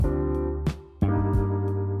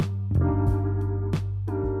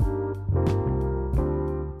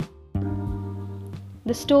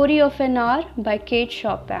The Story of an Hour by Kate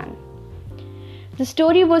Chopin. The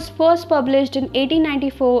story was first published in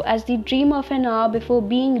 1894 as The Dream of an Hour before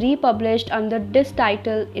being republished under this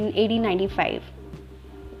title in 1895.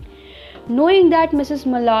 Knowing that Mrs.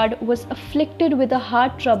 Mallard was afflicted with a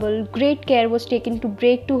heart trouble, great care was taken to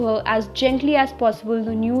break to her as gently as possible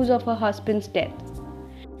the news of her husband's death.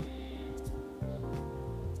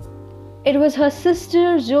 It was her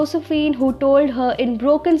sister Josephine who told her in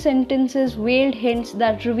broken sentences veiled hints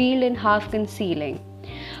that revealed in half concealing.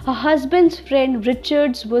 Her husband's friend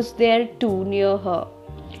Richards was there too, near her.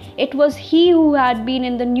 It was he who had been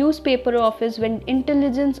in the newspaper office when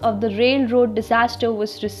intelligence of the railroad disaster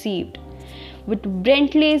was received, with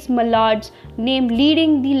Bentley's Mallard's name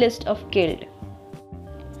leading the list of killed.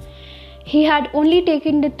 He had only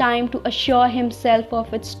taken the time to assure himself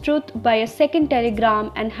of its truth by a second telegram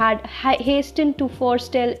and had hastened to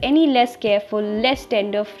forestall any less careful, less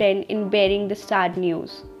tender friend in bearing the sad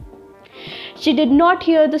news. She did not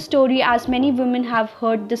hear the story as many women have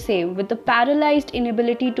heard the same, with the paralyzed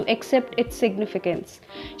inability to accept its significance.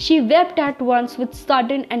 She wept at once with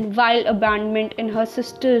sudden and wild abandonment in her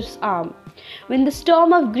sister's arm. When the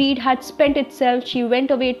storm of greed had spent itself, she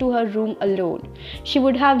went away to her room alone. She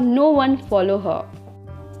would have no one follow her.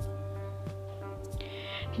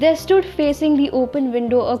 There stood facing the open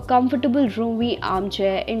window a comfortable roomy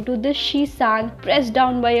armchair. Into this she sank, pressed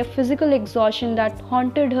down by a physical exhaustion that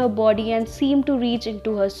haunted her body and seemed to reach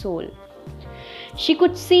into her soul. She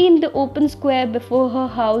could see in the open square before her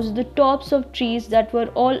house the tops of trees that were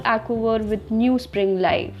all aquiver with new spring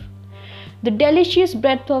life. The delicious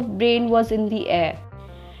breath of rain was in the air.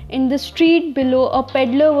 In the street below, a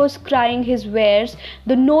peddler was crying his wares.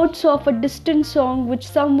 The notes of a distant song which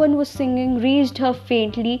someone was singing reached her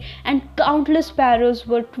faintly, and countless sparrows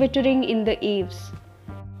were twittering in the eaves.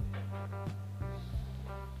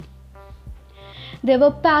 There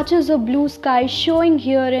were patches of blue sky showing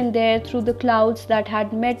here and there through the clouds that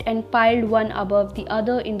had met and piled one above the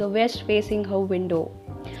other in the west facing her window.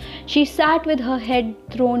 She sat with her head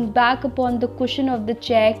thrown back upon the cushion of the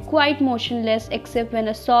chair, quite motionless except when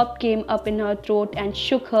a sob came up in her throat and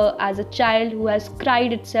shook her as a child who has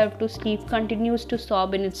cried itself to sleep continues to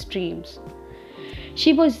sob in its dreams.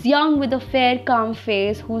 She was young with a fair calm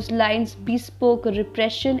face whose lines bespoke a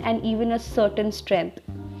repression and even a certain strength.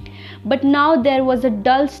 But now there was a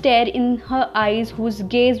dull stare in her eyes whose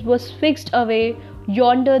gaze was fixed away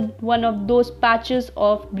yonder one of those patches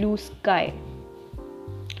of blue sky.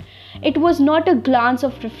 It was not a glance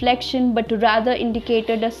of reflection, but rather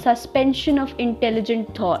indicated a suspension of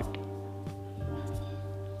intelligent thought.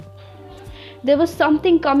 There was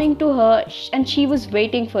something coming to her, and she was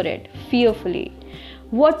waiting for it, fearfully.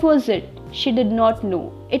 What was it? She did not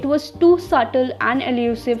know. It was too subtle and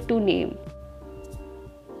elusive to name.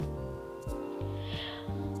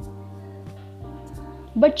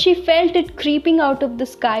 But she felt it creeping out of the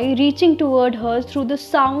sky, reaching toward her through the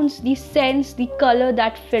sounds, the scents, the color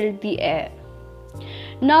that filled the air.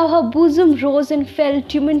 Now her bosom rose and fell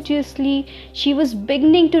tumultuously. She was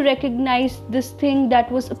beginning to recognize this thing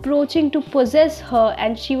that was approaching to possess her,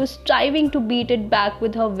 and she was striving to beat it back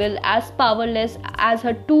with her will, as powerless as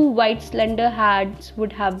her two white slender hands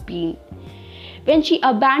would have been. When she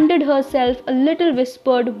abandoned herself, a little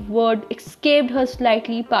whispered word escaped her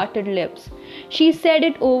slightly parted lips. She said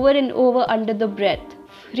it over and over under the breath.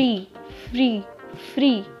 Free, free,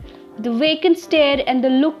 free. The vacant stare and the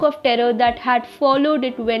look of terror that had followed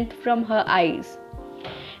it went from her eyes.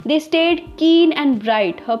 They stayed keen and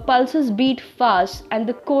bright. Her pulses beat fast, and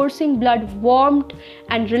the coursing blood warmed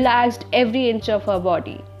and relaxed every inch of her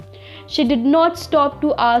body. She did not stop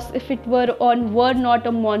to ask if it were not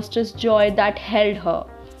a monstrous joy that held her.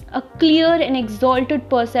 A clear and exalted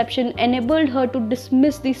perception enabled her to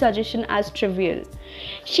dismiss the suggestion as trivial.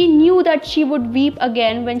 She knew that she would weep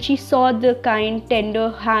again when she saw the kind, tender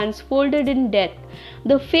hands folded in death,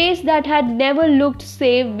 the face that had never looked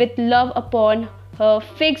save with love upon her,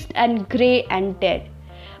 fixed and grey and dead.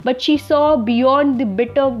 But she saw beyond the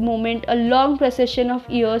bitter moment a long procession of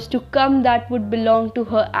years to come that would belong to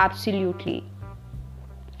her absolutely.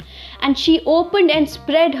 And she opened and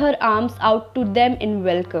spread her arms out to them in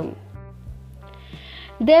welcome.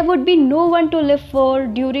 There would be no one to live for.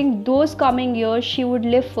 During those coming years, she would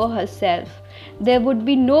live for herself. There would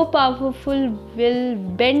be no powerful will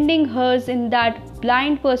bending hers in that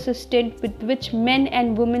blind persistence with which men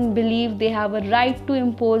and women believe they have a right to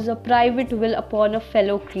impose a private will upon a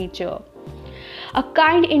fellow creature. A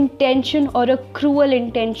kind intention or a cruel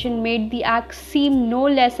intention made the act seem no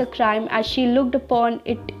less a crime as she looked upon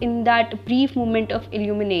it in that brief moment of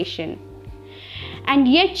illumination. And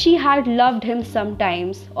yet she had loved him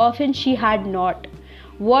sometimes, often she had not.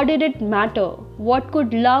 What did it matter? What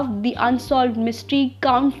could love, the unsolved mystery,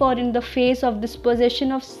 count for in the face of this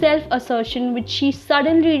possession of self-assertion which she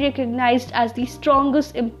suddenly recognized as the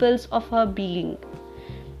strongest impulse of her being?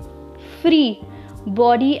 Free,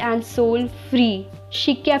 body and soul free,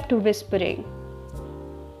 she kept whispering.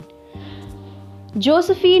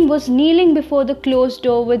 Josephine was kneeling before the closed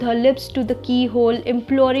door with her lips to the keyhole,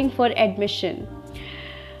 imploring for admission.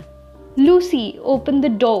 Lucy, open the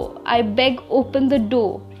door. I beg, open the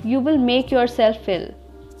door. You will make yourself ill.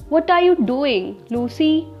 What are you doing,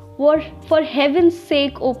 Lucy? For heaven's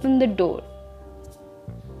sake, open the door.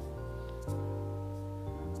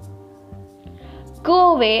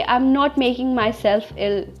 Go away, I'm not making myself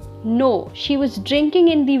ill. No, she was drinking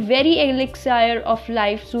in the very elixir of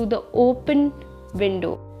life through the open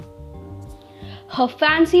window. Her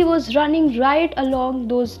fancy was running right along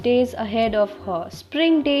those days ahead of her,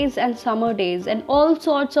 spring days and summer days and all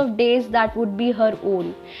sorts of days that would be her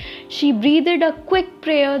own. She breathed a quick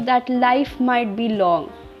prayer that life might be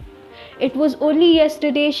long. It was only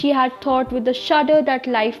yesterday she had thought with a shudder that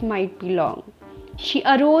life might be long. She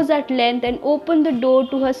arose at length and opened the door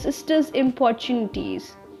to her sister's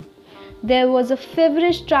importunities. There was a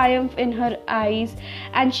feverish triumph in her eyes,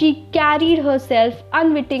 and she carried herself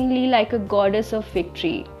unwittingly like a goddess of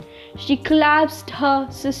victory. She clasped her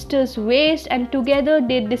sister's waist, and together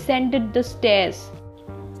they descended the stairs.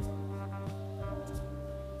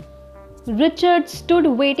 Richard stood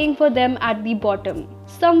waiting for them at the bottom.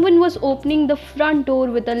 Someone was opening the front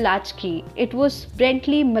door with a latchkey. It was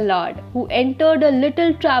Bentley Mallard, who entered a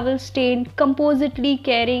little travel-stained, composedly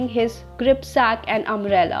carrying his gripsack and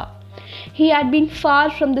umbrella. He had been far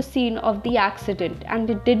from the scene of the accident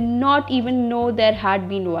and did not even know there had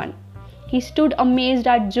been one. He stood amazed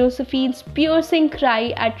at Josephine's piercing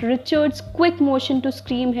cry, at Richard's quick motion to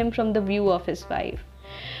screen him from the view of his wife.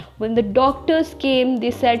 When the doctors came,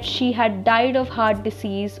 they said she had died of heart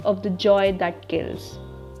disease, of the joy that kills.